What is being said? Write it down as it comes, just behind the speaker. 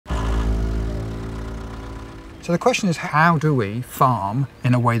So the question is, how do we farm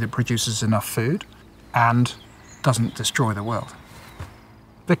in a way that produces enough food and doesn't destroy the world?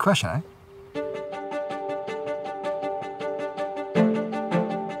 Big question, eh?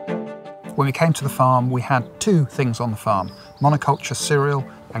 When we came to the farm, we had two things on the farm: monoculture cereal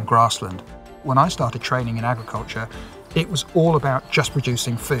and grassland. When I started training in agriculture, it was all about just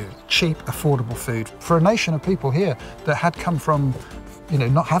producing food, cheap, affordable food for a nation of people here that had come from,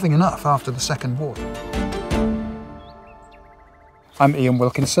 not having enough after the Second War. I'm Ian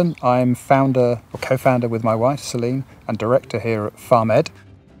Wilkinson. I'm co-founder with my wife, Celine, and director here at FarmEd.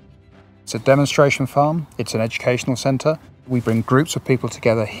 It's a demonstration farm. It's an educational centre. We bring groups of people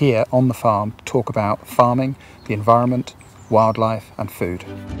together here on the farm to talk about farming, the environment, wildlife and food.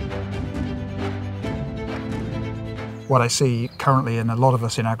 What I see currently, and a lot of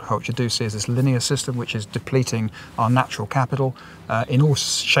us in agriculture do see, is this linear system which is depleting our natural capital in all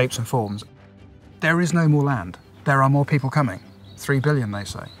shapes and forms. There is no more land. There are more people coming. 3 billion, they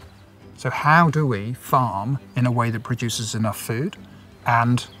say. So how do we farm in a way that produces enough food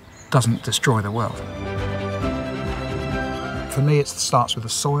and doesn't destroy the world? For me, it starts with the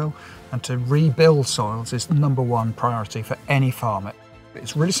soil, and to rebuild soils is the #1 priority for any farmer.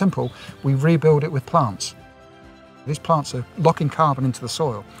 It's really simple. We rebuild it with plants. These plants are locking carbon into the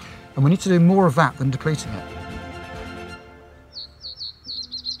soil, and we need to do more of that than depleting it.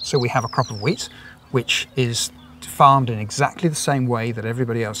 So we have a crop of wheat, which is farmed in exactly the same way that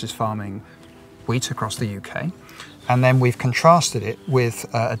everybody else is farming wheat across the UK. And then we've contrasted it with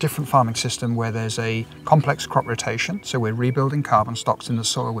a different farming system where there's a complex crop rotation. So we're rebuilding carbon stocks in the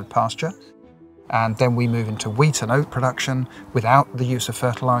soil with pasture. And then we move into wheat and oat production without the use of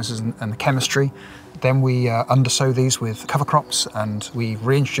fertilisers and the chemistry. Then we undersow these with cover crops, and we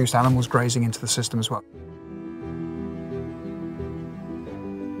reintroduce animals grazing into the system as well.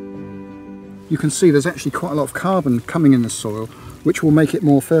 You can see there's actually quite a lot of carbon coming in the soil, which will make it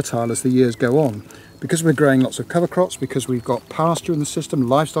more fertile as the years go on. Because we're growing lots of cover crops, because we've got pasture in the system,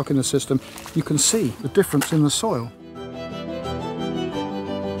 livestock in the system, you can see the difference in the soil.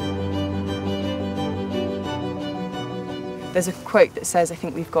 There's a quote that says, I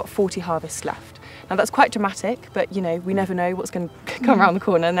think we've got 40 harvests left. Now that's quite dramatic, but we never know what's going to come around the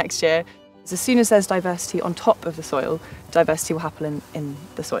corner next year. As soon as there's diversity on top of the soil, diversity will happen in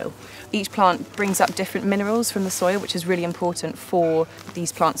the soil. Each plant brings up different minerals from the soil, which is really important for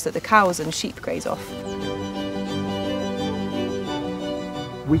these plants that the cows and sheep graze off.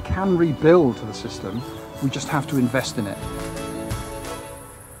 We can rebuild the system, we just have to invest in it.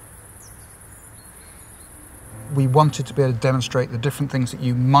 We wanted to be able to demonstrate the different things that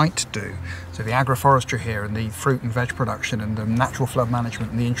you might do. So the agroforestry here, and the fruit and veg production, and the natural flood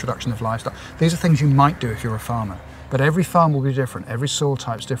management, and the introduction of livestock. These are things you might do if you're a farmer. But every farm will be different, every soil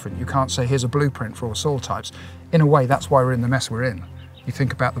type's different. You can't say, here's a blueprint for all soil types. In a way, that's why we're in the mess we're in. You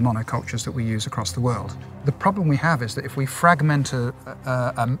think about the monocultures that we use across the world. The problem we have is that if we fragment a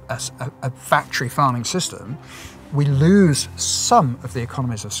factory farming system, we lose some of the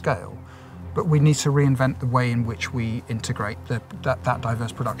economies of scale. But we need to reinvent the way in which we integrate that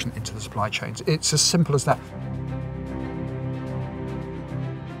diverse production into the supply chains. It's as simple as that.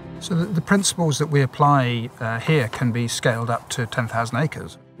 So the principles that we apply here can be scaled up to 10,000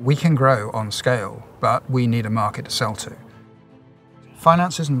 acres. We can grow on scale, but we need a market to sell to.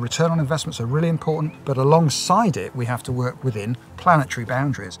 Finances and return on investments are really important, but alongside it, we have to work within planetary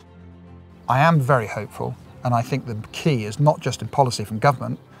boundaries. I am very hopeful, and I think the key is not just in policy from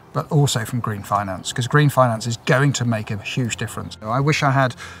government, but also from green finance, because green finance is going to make a huge difference. I wish I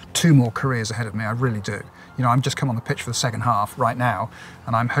had 2 more careers ahead of me, I really do. I'm just come on the pitch for the second half right now,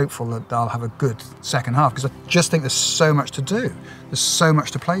 and I'm hopeful that I'll have a good second half, because I just think there's so much to do. There's so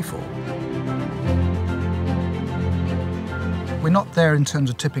much to play for. We're not there in terms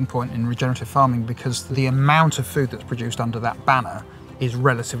of tipping point in regenerative farming, because the amount of food that's produced under that banner is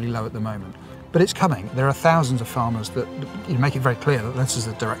relatively low at the moment. But it's coming. There are thousands of farmers that make it very clear that this is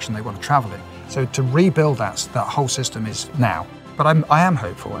the direction they want to travel in. So to rebuild that whole system is now. But I am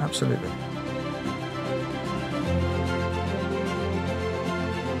hopeful, absolutely.